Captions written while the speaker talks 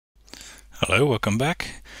Hello, welcome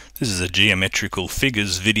back. This is a geometrical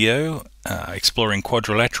figures video exploring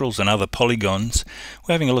quadrilaterals and other polygons.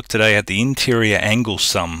 We're having a look today at the interior angle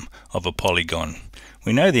sum of a polygon.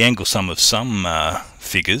 We know the angle sum of some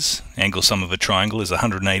figures. Angle sum of a triangle is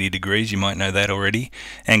 180 degrees, you might know that already.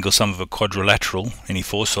 Angle sum of a quadrilateral, any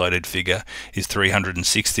four-sided figure, is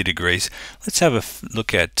 360 degrees. Let's have a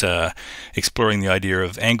look at exploring the idea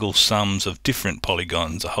of angle sums of different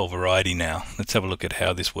polygons, a whole variety now. Let's have a look at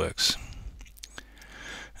how this works.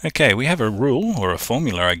 Okay, we have a rule, or a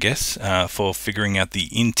formula I guess, for figuring out the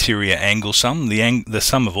interior angle sum, the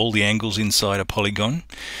sum of all the angles inside a polygon.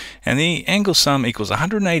 And the angle sum equals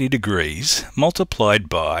 180 degrees multiplied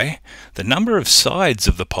by the number of sides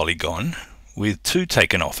of the polygon with 2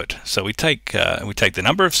 taken off it. So we take the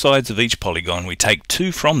number of sides of each polygon, we take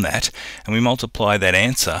 2 from that, and we multiply that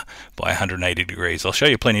answer by 180 degrees. I'll show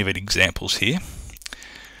you plenty of examples here.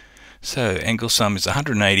 So angle sum is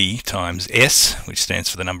 180 times s, which stands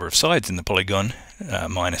for the number of sides in the polygon,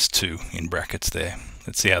 minus 2 in brackets there.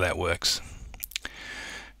 Let's see how that works.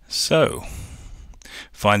 So,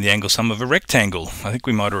 find the angle sum of a rectangle. I think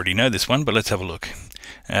we might already know this one, but let's have a look.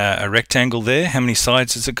 A rectangle there, how many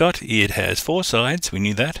sides has it got? It has 4 sides, we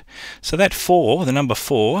knew that. So that 4, the number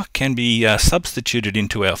 4, can be substituted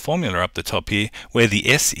into our formula up the top here, where the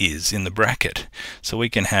s is in the bracket. So we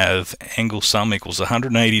can have angle sum equals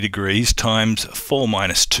 180 degrees times 4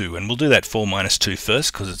 minus 2. And we'll do that 4 minus 2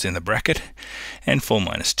 first, because it's in the bracket. And 4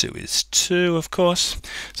 minus 2 is 2, of course.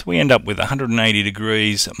 So we end up with 180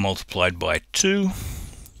 degrees multiplied by 2.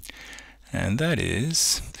 And that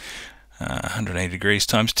is 180 degrees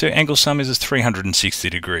times 2. Angle sum is 360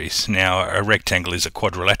 degrees. Now a rectangle is a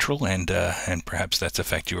quadrilateral, and perhaps that's a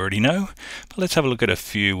fact you already know. But let's have a look at a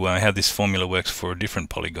few how this formula works for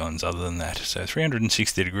different polygons other than that. So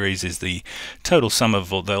 360 degrees is the total sum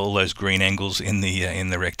of all those green angles in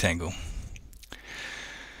the rectangle.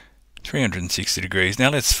 360 degrees. Now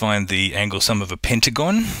let's find the angle sum of a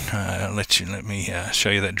pentagon. Let me show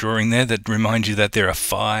you that drawing there that reminds you that there are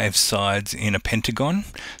 5 sides in a pentagon.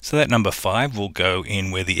 So that number 5 will go in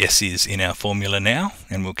where the s is in our formula now,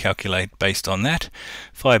 and we'll calculate based on that.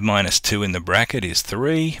 5 minus 2 in the bracket is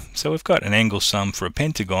 3. So we've got an angle sum for a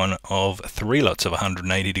pentagon of 3 lots of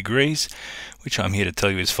 180 degrees, which I'm here to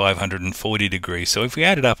tell you is 540 degrees. So if we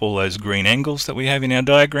added up all those green angles that we have in our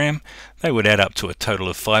diagram, they would add up to a total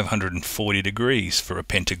of 540 degrees for a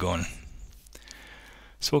pentagon.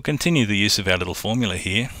 So we'll continue the use of our little formula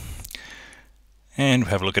here. And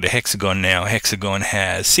we'll have a look at a hexagon now. A hexagon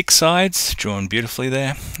has 6 sides, drawn beautifully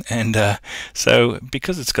there. And so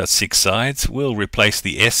because it's got 6 sides, we'll replace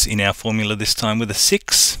the s in our formula this time with a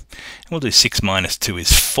 6. And we'll do 6 minus 2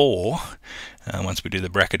 is 4. Once we do the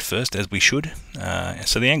bracket first, as we should.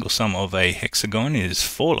 So the angle sum of a hexagon is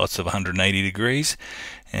 4 lots of 180 degrees,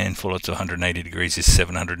 and 4 lots of 180 degrees is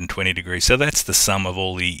 720 degrees. So that's the sum of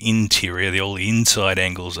all the interior, all the inside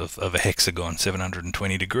angles of a hexagon,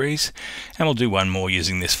 720 degrees. And we'll do one more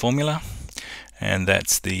using this formula, and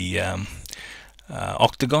that's the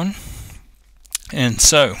octagon. And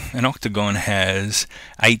so an octagon has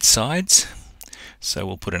 8 sides. So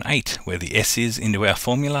we'll put an 8 where the s is into our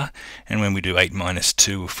formula, and when we do 8 minus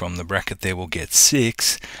 2 from the bracket there, we'll get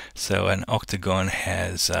 6. So an octagon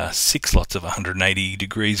has 6 lots of 180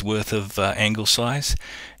 degrees worth of angle size,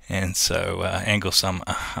 and so angle sum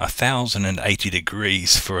 1080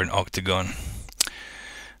 degrees for an octagon.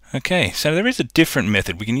 Okay, so there is a different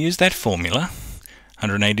method. We can use that formula,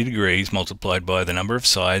 180 degrees multiplied by the number of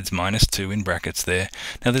sides minus 2 in brackets there.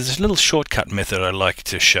 Now there's a little shortcut method I'd like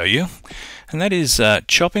to show you, and that is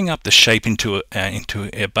chopping up the shape into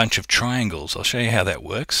a bunch of triangles. I'll show you how that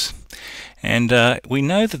works. And we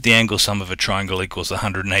know that the angle sum of a triangle equals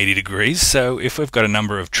 180 degrees, so if we've got a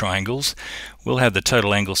number of triangles, we'll have the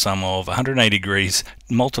total angle sum of 180 degrees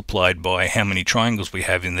multiplied by how many triangles we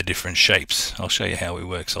have in the different shapes. I'll show you how it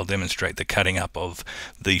works. I'll demonstrate the cutting up of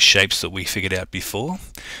these shapes that we figured out before.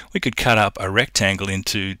 We could cut up a rectangle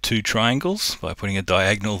into 2 triangles by putting a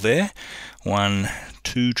diagonal there. 1,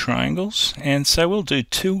 2 triangles, and so we'll do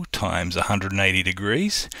 2 times 180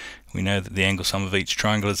 degrees. We know that the angle sum of each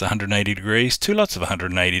triangle is 180 degrees. 2 lots of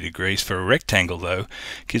 180 degrees for a rectangle, though,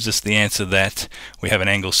 gives us the answer that we have an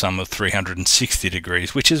angle sum of 360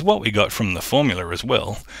 degrees, which is what we got from the formula as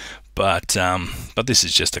well. But this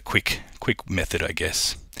is just a quick method, I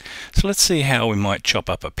guess. So let's see how we might chop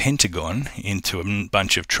up a pentagon into a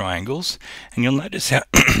bunch of triangles, and you'll notice how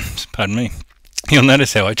pardon me. You'll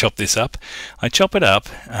notice how I chop this up. I chop it up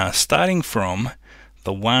starting from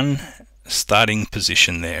the 1 starting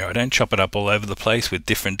position there. I don't chop it up all over the place with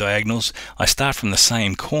different diagonals. I start from the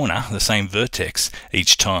same corner, the same vertex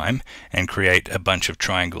each time, and create a bunch of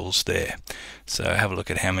triangles there. So have a look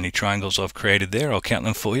at how many triangles I've created there. I'll count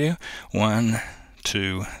them for you. 1,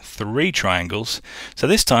 2, 3 triangles. So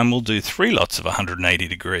this time we'll do 3 lots of 180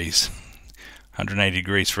 degrees. 180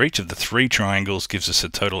 degrees for each of the 3 triangles gives us a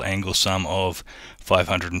total angle sum of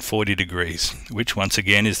 540 degrees, which once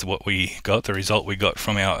again is what we got, the result we got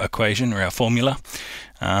from our equation or our formula,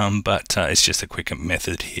 but it's just a quicker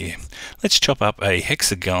method here. Let's chop up a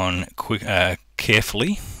hexagon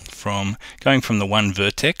carefully, going from the one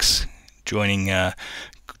vertex, joining that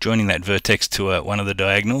vertex to one of the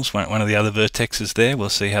diagonals, one of the other vertexes there. We'll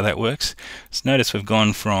see how that works. So notice we've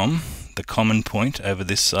gone from the common point over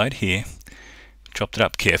this side here, chopped it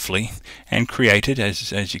up carefully, and created,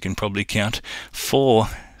 as you can probably count, 4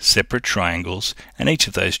 separate triangles, and each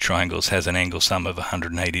of those triangles has an angle sum of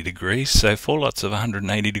 180 degrees. So 4 lots of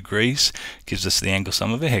 180 degrees gives us the angle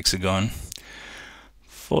sum of a hexagon.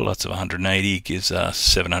 4 lots of 180 gives us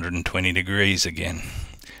 720 degrees again,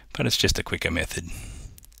 but it's just a quicker method.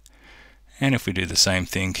 And if we do the same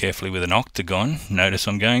thing carefully with an octagon, notice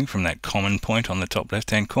I'm going from that common point on the top left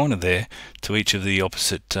hand corner there to each of the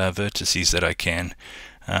opposite vertices that I can.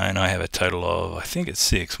 And I have a total of, I think it's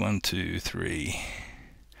 6. 1, 2, 3,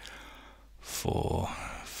 4,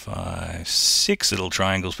 5, 6 little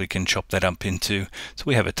triangles we can chop that up into. So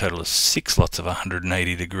we have a total of 6 lots of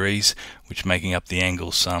 180 degrees, which making up the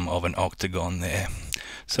angle sum of an octagon there.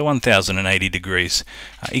 So 1080 degrees,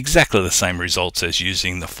 exactly the same results as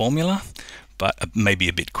using the formula, but maybe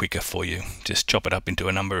a bit quicker for you. Just chop it up into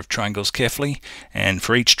a number of triangles carefully, and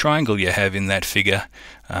for each triangle you have in that figure,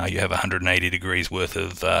 you have 180 degrees worth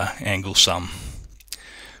of angle sum.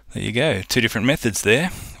 There you go, 2 different methods there.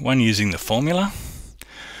 One using the formula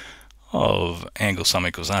of angle sum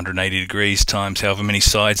equals 180 degrees times however many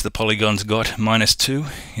sides the polygon's got minus 2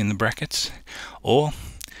 in the brackets, or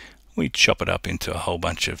we chop it up into a whole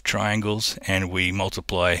bunch of triangles and we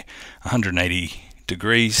multiply 180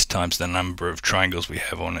 degrees times the number of triangles we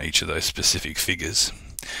have on each of those specific figures.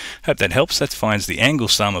 Hope that helps. That finds the angle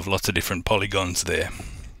sum of lots of different polygons there.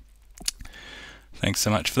 Thanks so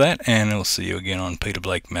much for that, and I'll see you again on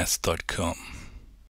peterblakemaths.com.